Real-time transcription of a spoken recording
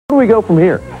Where do we go from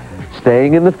here?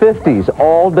 Staying in the 50s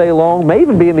all day long, may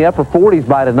even be in the upper 40s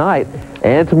by tonight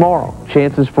and tomorrow.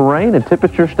 Chances for rain and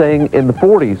temperature staying in the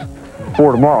 40s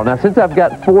for tomorrow. Now, since I've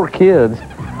got 4 kids,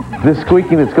 this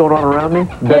squeaking that's going on around me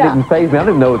doesn't even faze me. I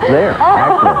don't even know it's there, actually.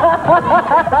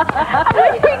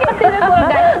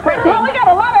 Well, we got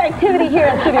a lot of activity here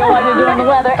in studio while you're doing the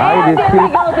weather. And there he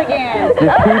goes again.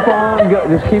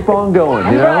 Just keep on going,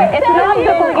 you know? Right. It's an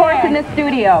obstacle course in the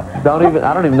studio. I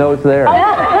don't even know it's there. I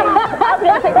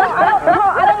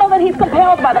don't know that he's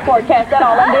compelled by the forecast at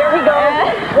all. And there he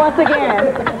goes once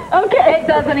again. Okay. It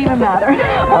doesn't even matter.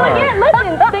 Well, again,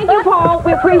 listen, thank you, Paul.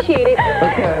 We appreciate it.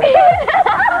 Okay.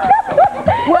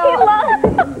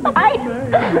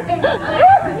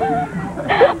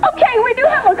 Okay, we do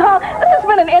have a call. This has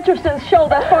been an interesting show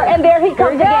thus far, and there he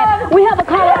comes again. We have a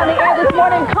caller on the air this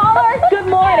morning. Caller, good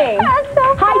morning.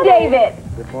 Hi, David.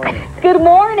 Good morning. Good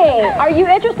morning. Are you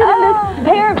interested in this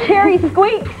pair of cherry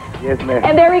squeaks? Yes, ma'am.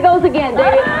 And there he goes again,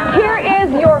 David. Here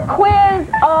is your quiz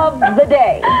of the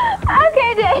day.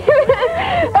 Okay,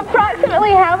 David.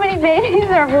 Approximately how many babies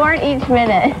are born each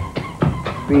minute?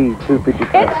 Speed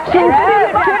 255. It's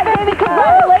 255.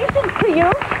 Congratulations to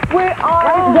you. We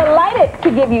are delighted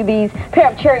to give you these pair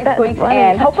of cherry squeaks,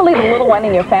 and hopefully the little one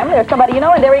in your family or somebody you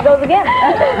know, and there he goes again.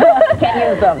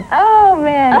 Can't use them. Oh,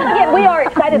 man. Again, we are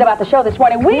excited about the show this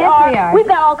morning. We are. We've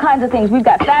got all kinds of things. We've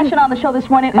got fashion on the show this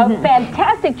morning, a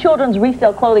fantastic children's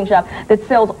resale clothing shop that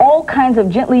sells all kinds of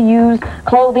gently used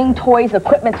clothing, toys,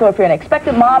 equipment. So if you're an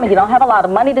expectant mom and you don't have a lot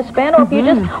of money to spend, or if you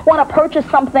just want to purchase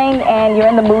something and you're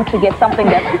in the mood to get something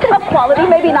that's of quality,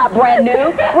 maybe not brand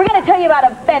new, we're going to tell you about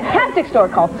a fantastic store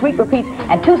called Sweet Repeats,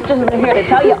 and 2 sisters are here to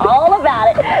tell you all about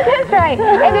it. That's right.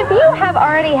 And if you have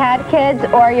already had kids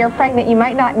or you're pregnant, you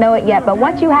might not know it yet, but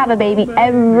once you have a baby,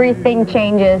 everything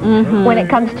changes when it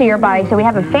comes to your body. So we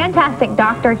have a fantastic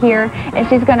doctor here, and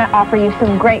she's going to offer you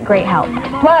some great, great help.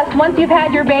 Plus, once you've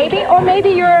had your baby, or maybe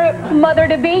you're a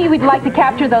mother-to-be, we'd like to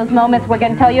capture those moments. We're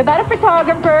going to tell you about a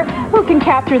photographer who can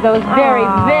capture those very,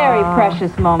 very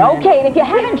precious moments. Okay, and if you're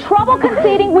having trouble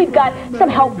conceiving, we've got some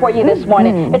help for you this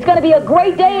morning. It's going to be a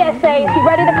great day, essays. You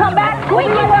ready to come back? Squeaky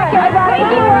run,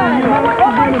 squeaky run.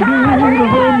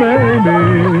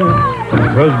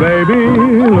 Because baby,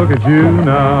 look at you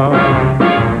now.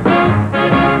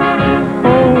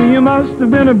 Oh, you must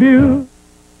have been abused.